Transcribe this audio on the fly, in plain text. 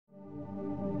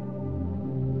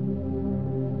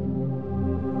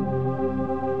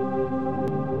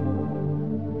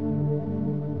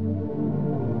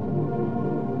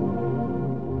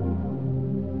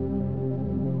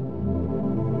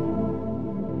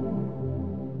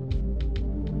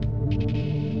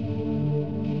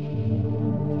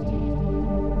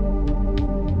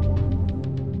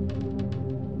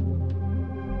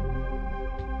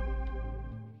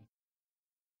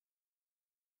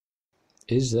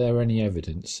Is there any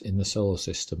evidence in the solar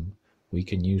system we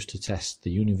can use to test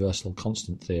the universal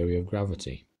constant theory of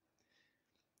gravity?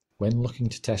 When looking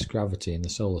to test gravity in the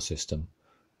solar system,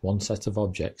 one set of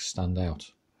objects stand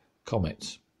out: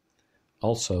 comets.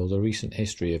 Also, the recent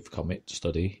history of comet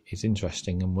study is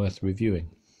interesting and worth reviewing.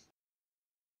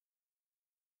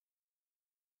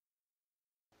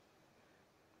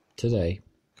 Today,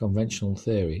 conventional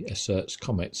theory asserts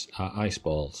comets are ice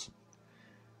balls.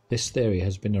 This theory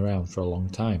has been around for a long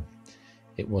time.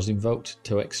 It was invoked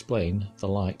to explain the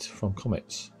light from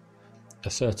comets,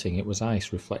 asserting it was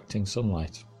ice reflecting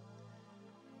sunlight.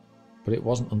 But it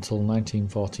wasn't until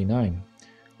 1949,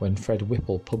 when Fred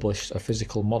Whipple published a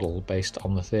physical model based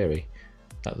on the theory,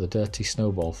 that the dirty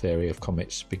snowball theory of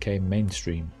comets became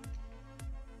mainstream.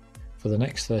 For the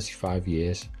next 35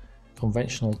 years,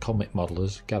 conventional comet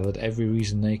modelers gathered every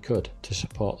reason they could to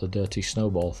support the dirty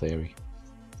snowball theory.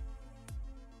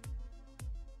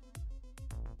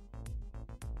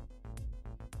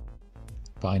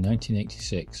 By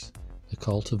 1986, the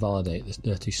call to validate the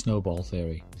dirty snowball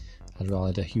theory had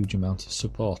rallied a huge amount of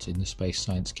support in the space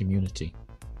science community.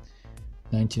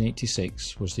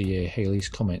 1986 was the year Halley's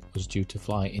Comet was due to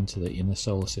fly into the inner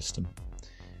solar system.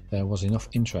 There was enough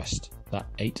interest that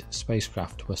 8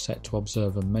 spacecraft were set to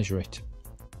observe and measure it.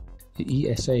 The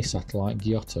ESA satellite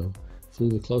Giotto flew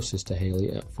the closest to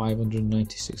Halley at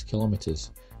 596 kilometers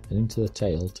and into the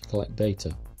tail to collect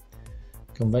data.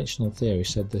 Conventional theory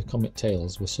said the comet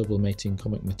tails were sublimating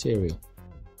comet material.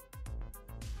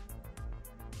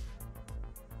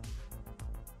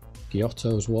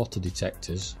 Giotto's water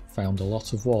detectors found a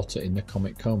lot of water in the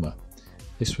comet coma.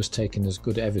 This was taken as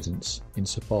good evidence in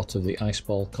support of the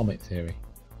iceball comet theory.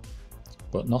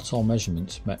 But not all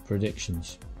measurements met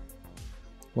predictions.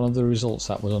 One of the results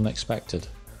that was unexpected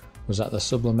was that the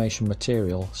sublimation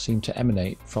material seemed to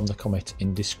emanate from the comet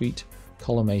in discrete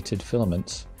collimated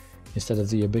filaments instead of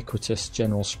the ubiquitous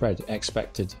general spread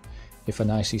expected if an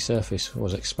icy surface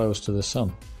was exposed to the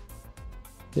sun.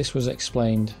 This was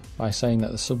explained by saying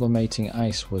that the sublimating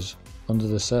ice was under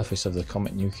the surface of the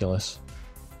comet nucleus,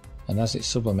 and as it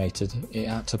sublimated, it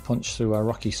had to punch through a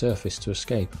rocky surface to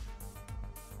escape.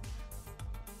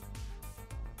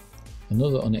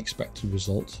 Another unexpected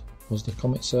result was the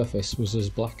comet surface was as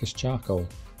black as charcoal.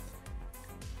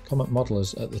 Comet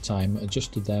modelers at the time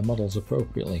adjusted their models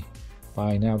appropriately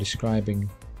by now describing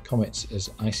comets as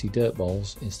icy dirt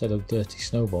balls instead of dirty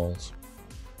snowballs.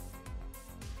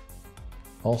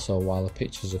 Also, while the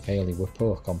pictures of Halley were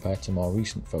poor compared to more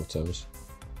recent photos,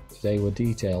 they were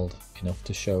detailed enough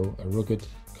to show a rugged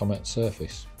comet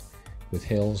surface, with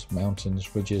hills,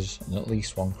 mountains, ridges and at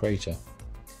least one crater.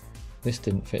 This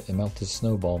didn't fit the melted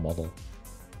snowball model,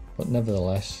 but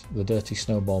nevertheless the dirty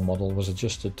snowball model was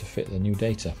adjusted to fit the new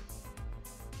data.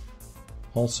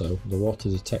 Also, the water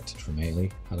detected from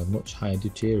Halley had a much higher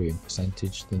deuterium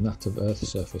percentage than that of Earth's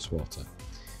surface water.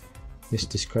 This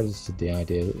discredited the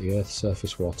idea that the Earth's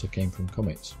surface water came from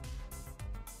comets.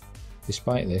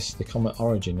 Despite this, the comet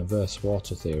origin of Earth's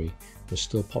water theory was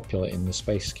still popular in the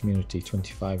space community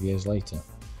 25 years later.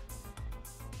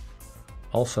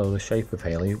 Also, the shape of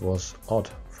Halley was odd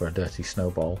for a dirty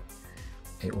snowball.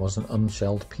 It was an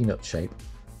unshelled peanut shape.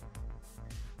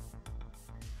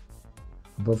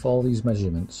 Above all these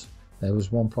measurements, there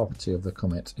was one property of the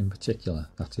comet in particular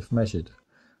that, if measured,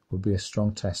 would be a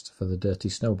strong test for the dirty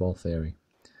snowball theory.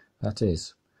 That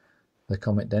is, the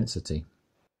comet density.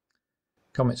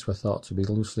 Comets were thought to be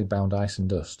loosely bound ice and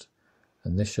dust,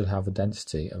 and this should have a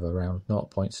density of around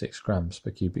 0.6 grams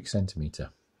per cubic centimetre.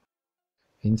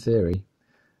 In theory,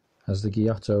 as the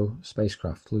Giotto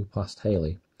spacecraft flew past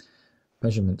Halley,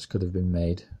 measurements could have been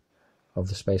made of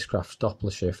the spacecraft's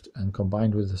Doppler shift, and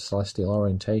combined with the celestial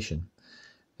orientation,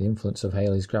 the influence of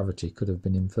Halley's gravity could have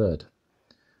been inferred,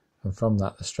 and from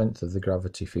that the strength of the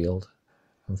gravity field,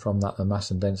 and from that the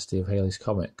mass and density of Halley's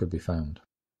comet could be found.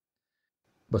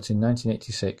 But in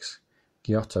 1986,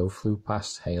 Giotto flew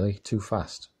past Halley too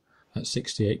fast, at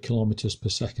 68 kilometers per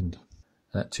second,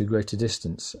 and at too great a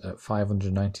distance at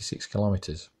 596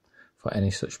 kilometers, for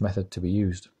any such method to be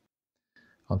used.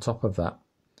 On top of that,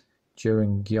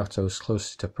 during Giotto's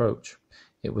closest approach,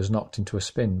 it was knocked into a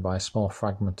spin by a small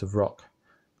fragment of rock,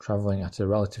 travelling at a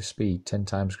relative speed 10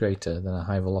 times greater than a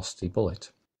high-velocity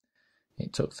bullet.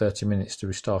 It took 30 minutes to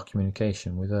restore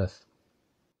communication with Earth.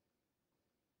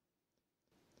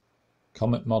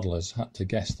 Comet modelers had to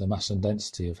guess the mass and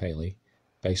density of Halley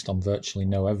based on virtually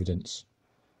no evidence.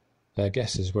 Their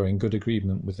guesses were in good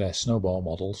agreement with their snowball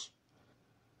models,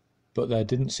 but there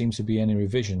didn't seem to be any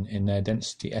revision in their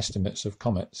density estimates of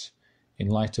comets in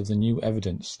light of the new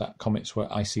evidence that comets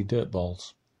were icy dirt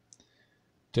balls.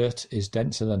 Dirt is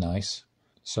denser than ice,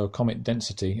 so comet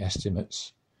density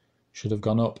estimates should have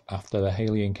gone up after the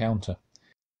Halley encounter,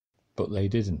 but they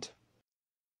didn't.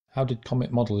 How did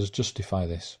comet modellers justify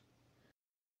this?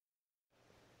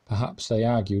 Perhaps they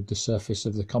argued the surface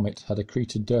of the comet had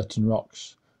accreted dirt and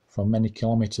rocks from many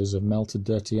kilometres of melted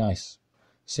dirty ice,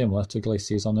 similar to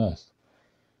glaciers on Earth,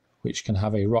 which can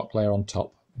have a rock layer on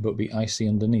top but be icy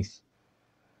underneath.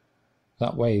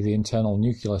 That way the internal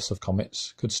nucleus of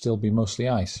comets could still be mostly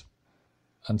ice,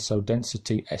 and so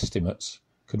density estimates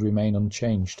could remain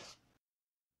unchanged.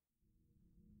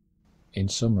 In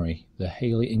summary, the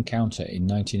Halley encounter in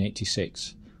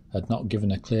 1986 had not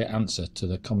given a clear answer to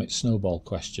the comet snowball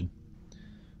question.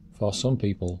 For some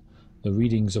people, the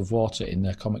readings of water in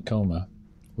their comet coma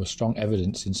were strong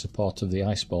evidence in support of the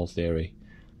ice ball theory,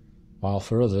 while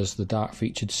for others the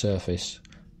dark-featured surface,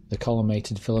 the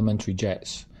collimated filamentary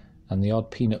jets, and the odd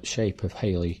peanut shape of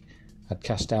Halley had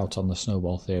cast doubt on the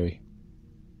snowball theory.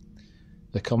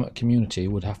 The comet community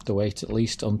would have to wait at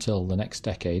least until the next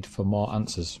decade for more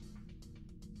answers.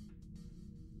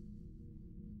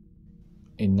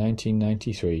 In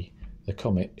 1993, the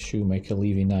comet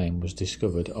Shoemaker-Levy 9 was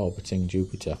discovered orbiting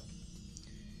Jupiter.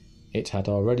 It had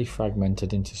already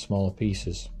fragmented into smaller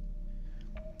pieces.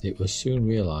 It was soon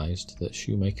realised that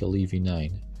Shoemaker-Levy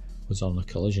 9 was on a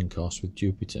collision course with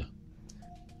Jupiter.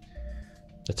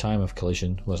 The time of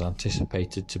collision was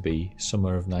anticipated to be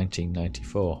summer of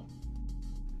 1994.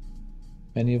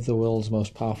 Many of the world's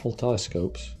most powerful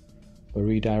telescopes were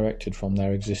redirected from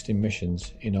their existing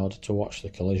missions in order to watch the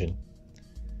collision.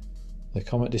 The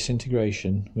comet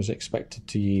disintegration was expected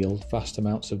to yield vast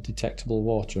amounts of detectable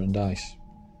water and ice,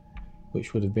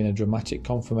 which would have been a dramatic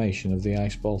confirmation of the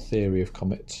ice ball theory of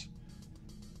comets,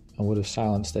 and would have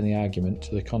silenced any argument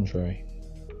to the contrary.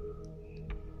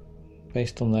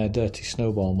 Based on their dirty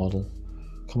snowball model,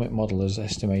 comet modellers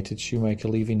estimated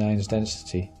Shoemaker-Levy 9's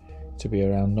density to be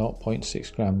around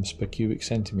 0.6 grams per cubic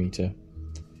centimetre,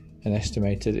 and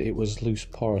estimated it was loose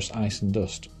porous ice and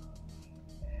dust.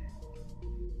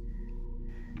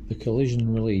 The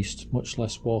collision released much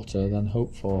less water than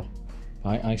hoped for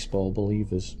by iceball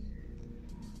believers.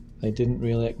 They didn't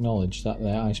really acknowledge that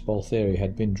their iceball theory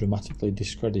had been dramatically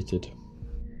discredited.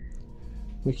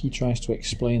 Wiki tries to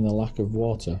explain the lack of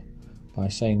water by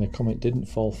saying the comet didn't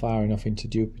fall far enough into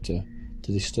Jupiter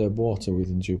to disturb water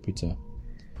within Jupiter.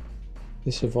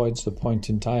 This avoids the point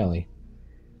entirely.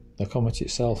 The comet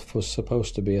itself was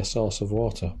supposed to be a source of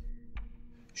water.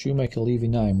 Shoemaker-Levy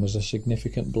 9 was a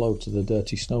significant blow to the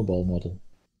dirty snowball model.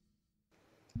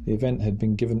 The event had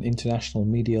been given international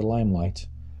media limelight,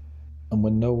 and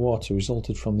when no water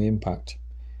resulted from the impact,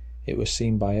 it was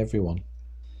seen by everyone.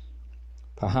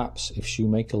 Perhaps if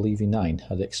Shoemaker-Levy 9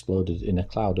 had exploded in a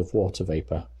cloud of water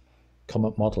vapour,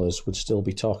 comet modellers would still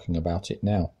be talking about it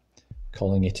now,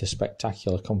 calling it a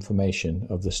spectacular confirmation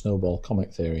of the snowball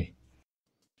comet theory.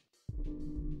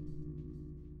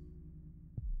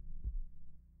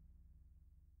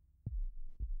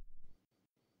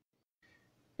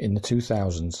 In the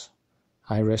 2000s,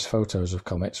 high-res photos of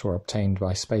comets were obtained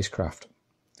by spacecraft.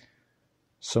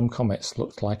 Some comets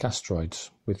looked like asteroids,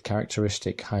 with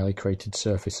characteristic highly cratered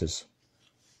surfaces.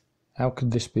 How could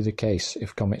this be the case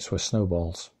if comets were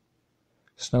snowballs?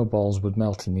 Snowballs would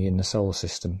melt in the inner solar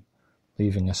system,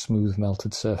 leaving a smooth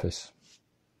melted surface.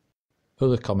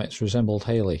 Other comets resembled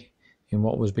Halley in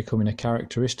what was becoming a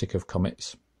characteristic of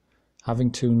comets, having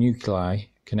two nuclei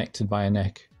connected by a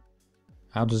neck.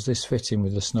 How does this fit in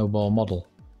with the snowball model,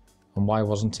 and why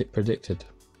wasn't it predicted?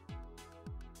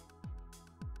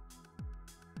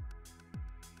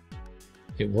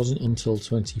 It wasn't until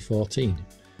 2014,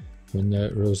 when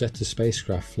the Rosetta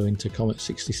spacecraft flew into Comet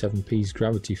 67P's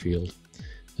gravity field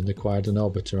and acquired an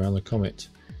orbit around the comet,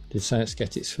 did science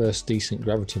get its first decent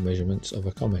gravity measurements of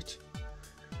a comet.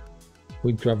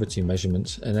 With gravity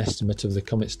measurements, an estimate of the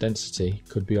comet's density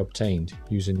could be obtained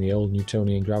using the old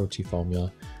Newtonian gravity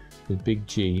formula, with big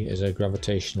G as a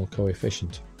gravitational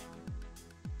coefficient.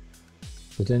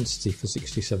 The density for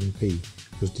 67P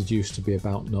was deduced to be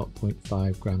about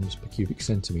 0.5 grams per cubic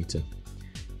centimetre.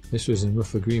 This was in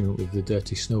rough agreement with the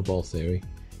dirty snowball theory.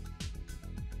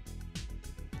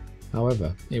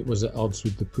 However, it was at odds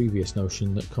with the previous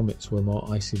notion that comets were more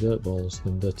icy dirt balls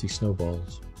than dirty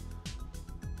snowballs.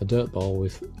 A dirt ball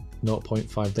with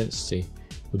 0.5 density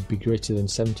would be greater than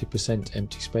 70%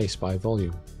 empty space by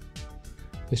volume.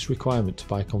 This requirement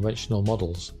by conventional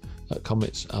models that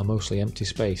comets are mostly empty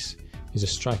space is a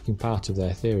striking part of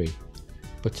their theory,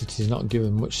 but it is not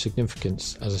given much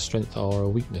significance as a strength or a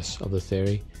weakness of the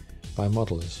theory by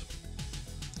modellers.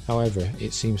 However,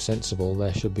 it seems sensible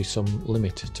there should be some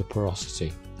limit to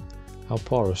porosity. How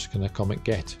porous can a comet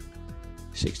get?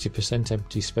 60%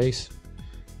 empty space?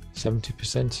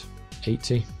 70%?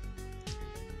 80%?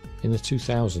 In the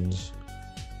 2000s,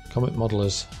 comet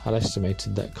modellers had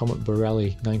estimated that comet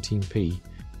Borrelli 19P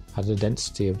had a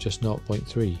density of just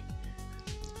 0.3,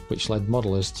 which led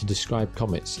modellers to describe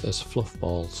comets as fluff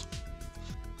balls.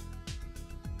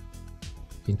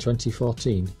 In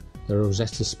 2014, the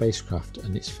Rosetta spacecraft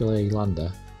and its Philae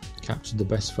lander captured the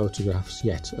best photographs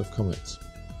yet of comets.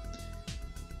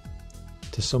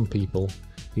 To some people,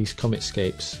 these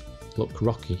cometscapes look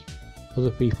rocky.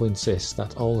 Other people insist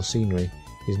that all the scenery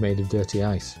is made of dirty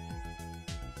ice.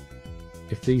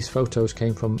 If these photos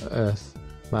came from Earth,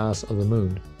 Mars or the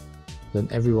Moon, then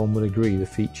everyone would agree the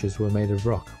features were made of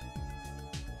rock.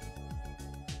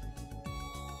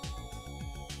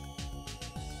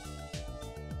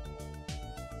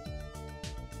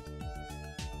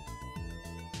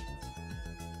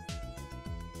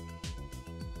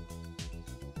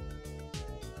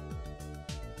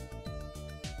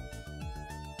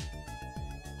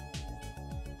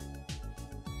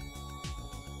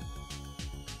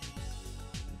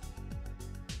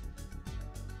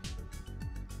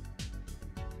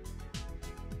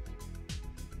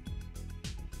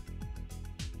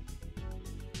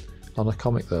 On a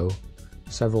comet though,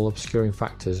 several obscuring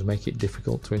factors make it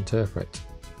difficult to interpret.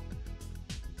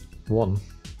 1.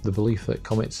 The belief that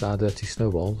comets are dirty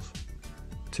snowballs.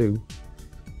 2.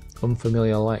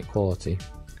 Unfamiliar light quality.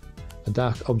 A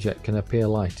dark object can appear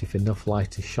light if enough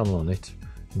light is shone on it,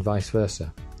 and vice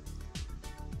versa.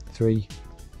 3.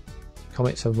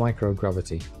 Comets have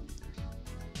microgravity.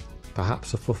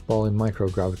 Perhaps a fluffball in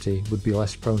microgravity would be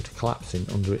less prone to collapsing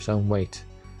under its own weight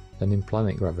than in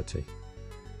planet gravity.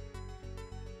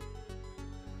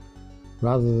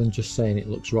 Rather than just saying it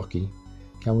looks rocky,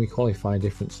 can we qualify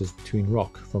differences between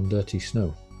rock from dirty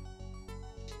snow?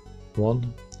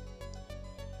 1.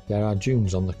 There are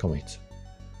dunes on the comet.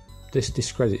 This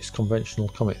discredits conventional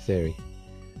comet theory.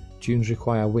 Dunes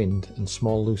require wind and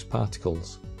small loose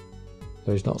particles.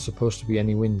 There is not supposed to be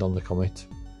any wind on the comet,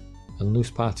 and loose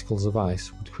particles of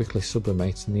ice would quickly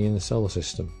sublimate in the inner solar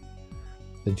system.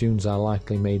 The dunes are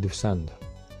likely made of sand.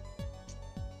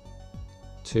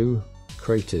 2.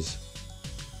 Craters.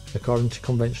 According to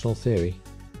conventional theory,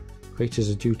 craters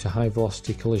are due to high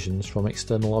velocity collisions from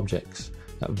external objects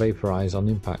that vaporise on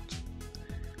impact.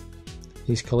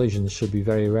 These collisions should be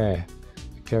very rare,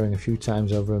 occurring a few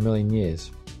times over 1 million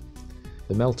years.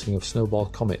 The melting of snowball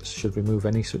comets should remove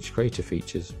any such crater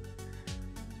features.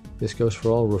 This goes for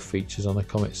all rough features on a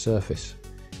comet's surface,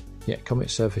 yet comet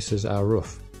surfaces are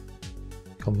rough.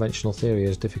 Conventional theory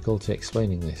has difficulty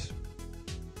explaining this.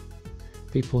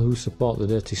 People who support the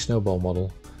dirty snowball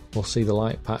model will see the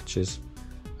light patches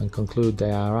and conclude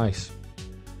they are ice.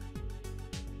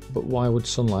 But why would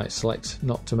sunlight select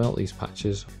not to melt these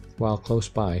patches while close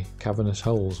by cavernous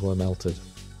holes were melted?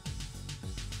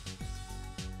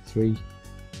 3.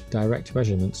 Direct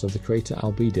measurements of the crater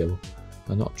albedo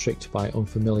are not tricked by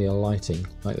unfamiliar lighting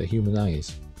like the human eye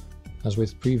is. As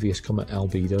with previous comet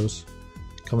albedos,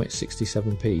 Comet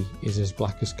 67P is as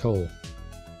black as coal.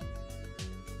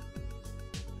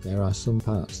 There are some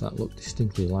parts that look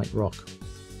distinctly like rock,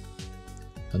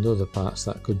 and other parts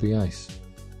that could be ice.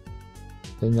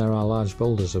 Then there are large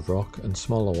boulders of rock and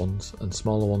smaller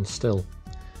ones still.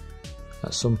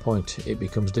 At some point it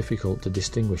becomes difficult to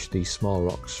distinguish these small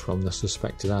rocks from the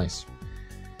suspected ice.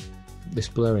 This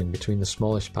blurring between the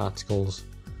smallest particles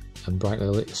and brightly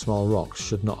lit small rocks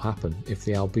should not happen if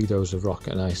the albedos of rock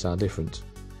and ice are different.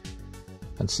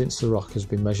 And since the rock has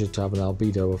been measured to have an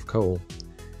albedo of coal,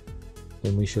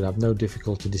 then we should have no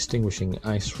difficulty distinguishing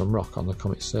ice from rock on the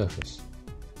comet's surface.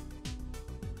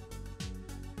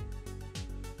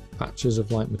 Patches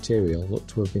of light material look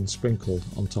to have been sprinkled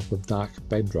on top of dark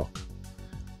bedrock.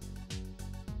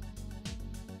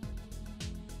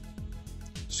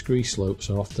 Scree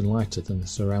slopes are often lighter than the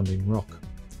surrounding rock.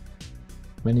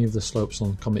 Many of the slopes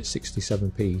on Comet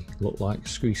 67P look like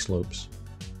scree slopes.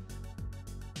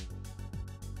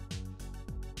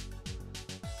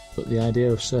 But the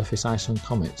idea of surface ice on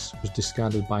comets was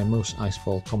discarded by most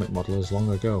icefall comet modellers long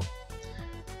ago.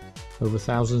 Over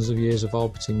thousands of years of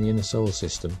orbiting the inner solar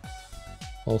system,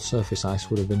 all surface ice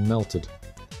would have been melted.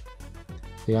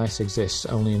 The ice exists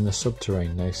only in the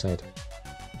subterrane, they said.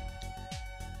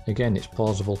 Again, it's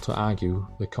plausible to argue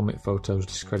the comet photos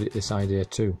discredit this idea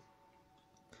too.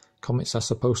 Comets are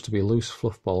supposed to be loose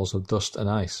fluff balls of dust and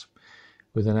ice,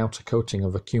 with an outer coating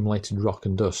of accumulated rock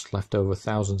and dust left over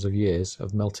thousands of years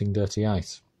of melting dirty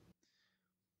ice.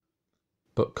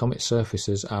 But comet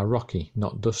surfaces are rocky,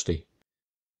 not dusty.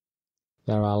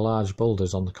 There are large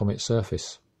boulders on the comet's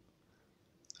surface.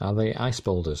 Are they ice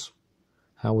boulders?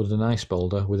 How would an ice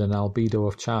boulder with an albedo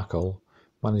of charcoal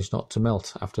managed not to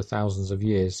melt after thousands of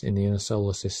years in the inner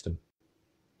solar system.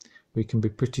 We can be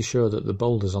pretty sure that the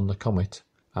boulders on the comet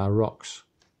are rocks.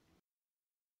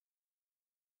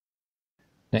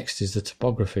 Next is the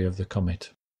topography of the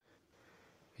comet.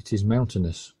 It is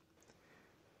mountainous.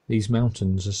 These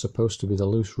mountains are supposed to be the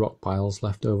loose rock piles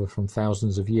left over from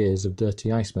thousands of years of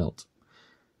dirty ice melt.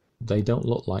 They don't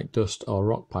look like dust or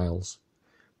rock piles.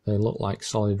 They look like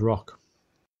solid rock.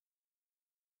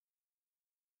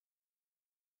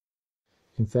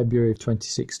 In February of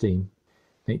 2016,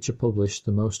 Nature published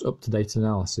the most up-to-date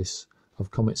analysis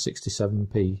of Comet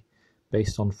 67P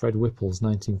based on Fred Whipple's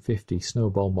 1950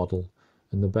 snowball model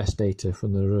and the best data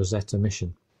from the Rosetta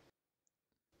mission.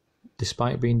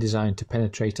 Despite being designed to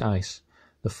penetrate ice,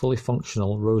 the fully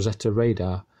functional Rosetta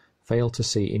radar failed to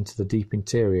see into the deep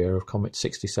interior of Comet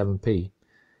 67P,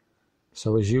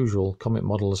 so as usual Comet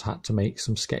modelers had to make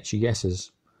some sketchy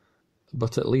guesses,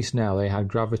 but at least now they had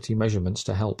gravity measurements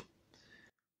to help.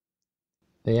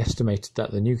 They estimated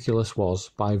that the nucleus was,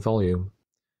 by volume,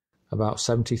 about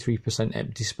 73%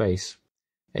 empty space,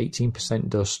 18%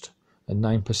 dust, and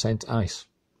 9% ice.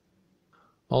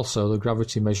 Also, the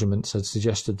gravity measurements had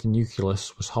suggested the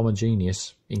nucleus was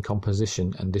homogeneous in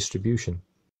composition and distribution.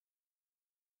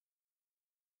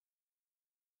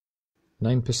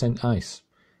 9% ice.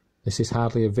 This is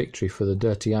hardly a victory for the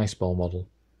dirty ice ball model.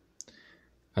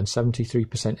 And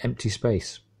 73% empty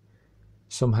space.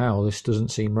 Somehow this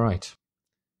doesn't seem right.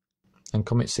 And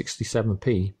Comet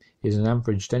 67P is an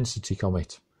average density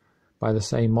comet. By the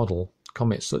same model,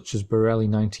 comets such as Borrelly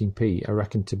 19P are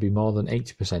reckoned to be more than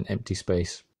 80% empty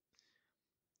space.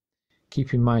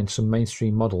 Keep in mind some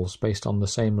mainstream models based on the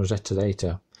same Rosetta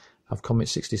data have Comet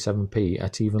 67P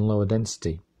at even lower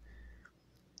density.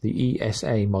 The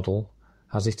ESA model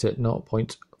has it at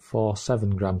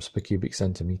 0.47 grams per cubic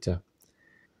centimetre.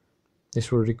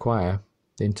 This will require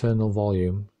the internal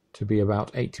volume to be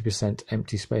about 80%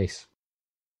 empty space.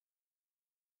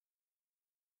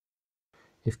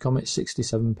 If Comet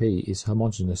 67P is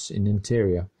homogeneous in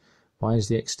interior, why is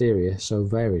the exterior so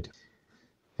varied?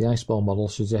 The iceball model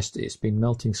suggests it's been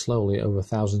melting slowly over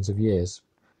thousands of years.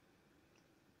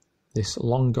 This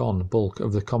long-gone bulk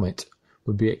of the comet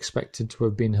would be expected to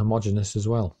have been homogeneous as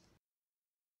well.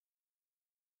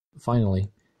 Finally,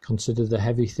 consider the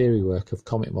heavy theory work of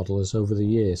comet modelers over the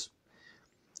years.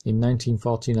 In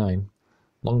 1949,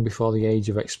 long before the age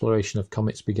of exploration of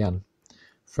comets began,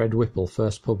 Fred Whipple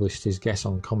first published his guess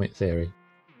on comet theory.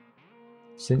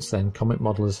 Since then, comet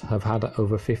modelers have had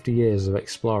over 50 years of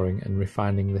exploring and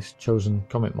refining this chosen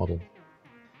comet model.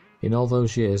 In all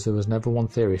those years, there was never one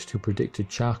theorist who predicted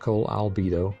charcoal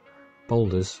albedo,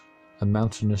 boulders, and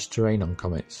mountainous terrain on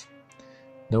comets.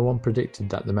 No one predicted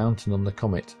that the mountain on the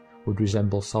comet would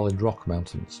resemble solid rock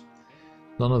mountains.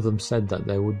 None of them said that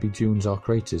there would be dunes or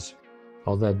craters,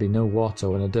 or there'd be no water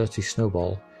when a dirty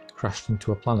snowball crashed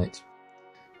into a planet.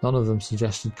 None of them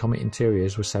suggested comet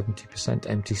interiors were 70%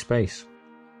 empty space.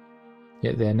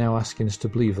 Yet they are now asking us to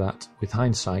believe that, with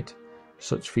hindsight,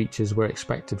 such features were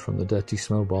expected from the dirty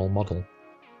snowball model.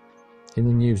 In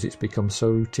the news it's become so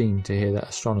routine to hear that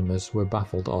astronomers were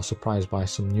baffled or surprised by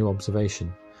some new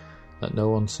observation that no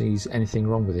one sees anything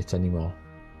wrong with it anymore.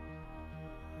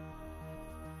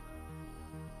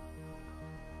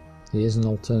 Here's an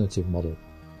alternative model.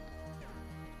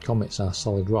 Comets are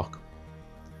solid rock.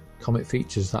 Comet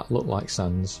features that look like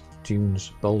sands,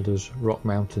 dunes, boulders, rock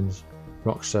mountains,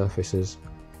 rock surfaces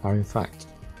are in fact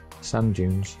sand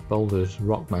dunes, boulders,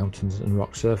 rock mountains and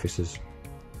rock surfaces.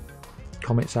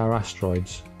 Comets are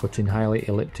asteroids, but in highly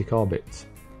elliptic orbits.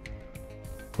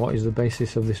 What is the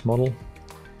basis of this model?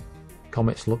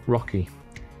 Comets look rocky.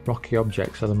 Rocky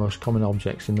objects are the most common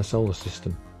objects in the solar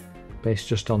system. Based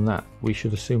just on that, we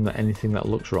should assume that anything that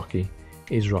looks rocky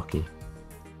is rocky.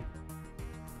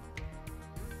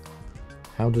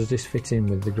 How does this fit in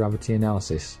with the gravity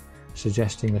analysis,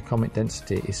 suggesting the comet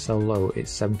density is so low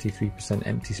it's 73%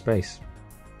 empty space?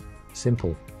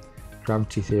 Simple.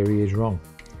 Gravity theory is wrong.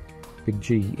 Big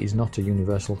G is not a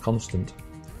universal constant.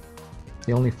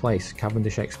 The only place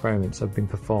Cavendish experiments have been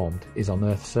performed is on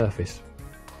Earth's surface.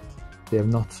 They have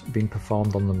not been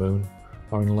performed on the Moon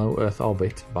or in low Earth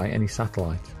orbit by any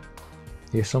satellite.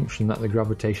 The assumption that the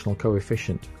gravitational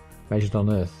coefficient measured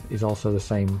on Earth is also the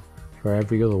same for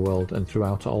every other world and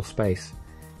throughout all space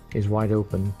is wide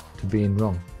open to being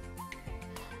wrong.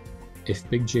 If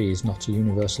Big G is not a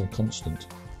universal constant,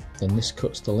 then this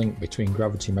cuts the link between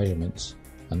gravity measurements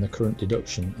and the current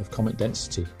deduction of comet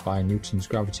density by Newton's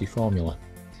gravity formula.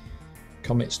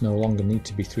 Comets no longer need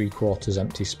to be 3/4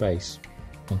 empty space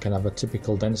and can have a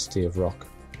typical density of rock,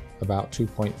 about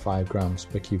 2.5 grams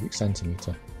per cubic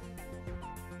centimetre.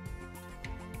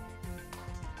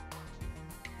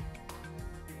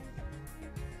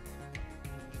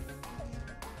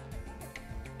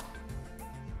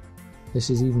 This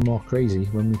is even more crazy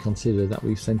when we consider that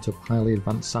we've sent up highly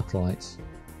advanced satellites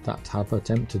that have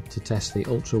attempted to test the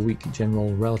ultra-weak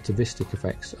general relativistic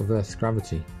effects of Earth's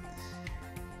gravity.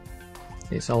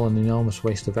 It's all an enormous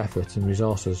waste of effort and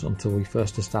resources until we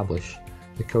first establish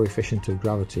the coefficient of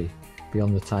gravity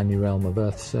beyond the tiny realm of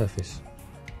Earth's surface.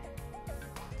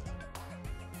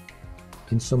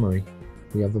 In summary,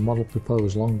 we have the model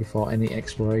proposed long before any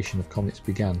exploration of comets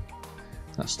began,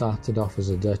 that started off as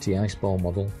a dirty ice ball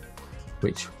model,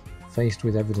 which, faced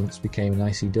with evidence, became an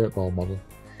icy dirt ball model,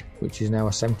 which is now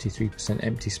a 73%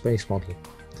 empty space model,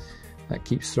 that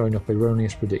keeps throwing up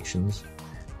erroneous predictions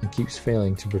and keeps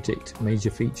failing to predict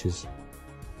major features,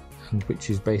 and which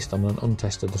is based on an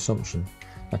untested assumption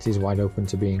that is wide open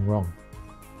to being wrong.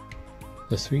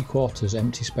 The 3/4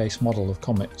 empty space model of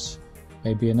comets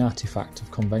may be an artifact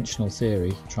of conventional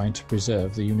theory trying to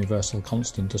preserve the universal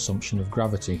constant assumption of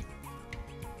gravity.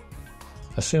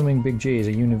 Assuming big G is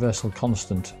a universal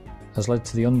constant has led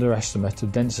to the underestimate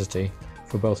of density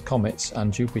for both comets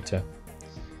and Jupiter,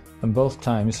 and both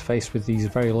times faced with these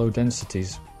very low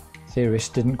densities, theorists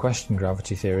didn't question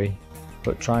gravity theory,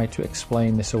 but tried to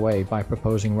explain this away by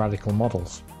proposing radical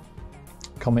models.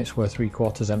 Comets were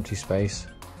 3/4 empty space,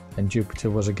 and Jupiter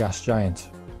was a gas giant.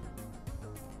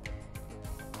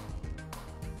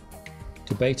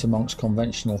 Debate amongst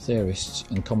conventional theorists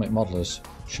and comet modelers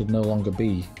should no longer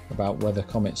be about whether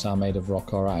comets are made of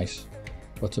rock or ice,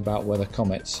 but about whether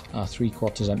comets are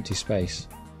 3/4 empty space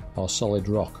or solid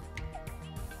rock.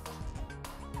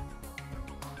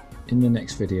 In the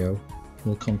next video,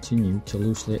 we'll continue to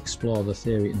loosely explore the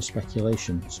theory and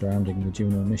speculation surrounding the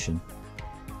Juno mission,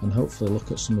 and hopefully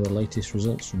look at some of the latest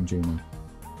results from Juno.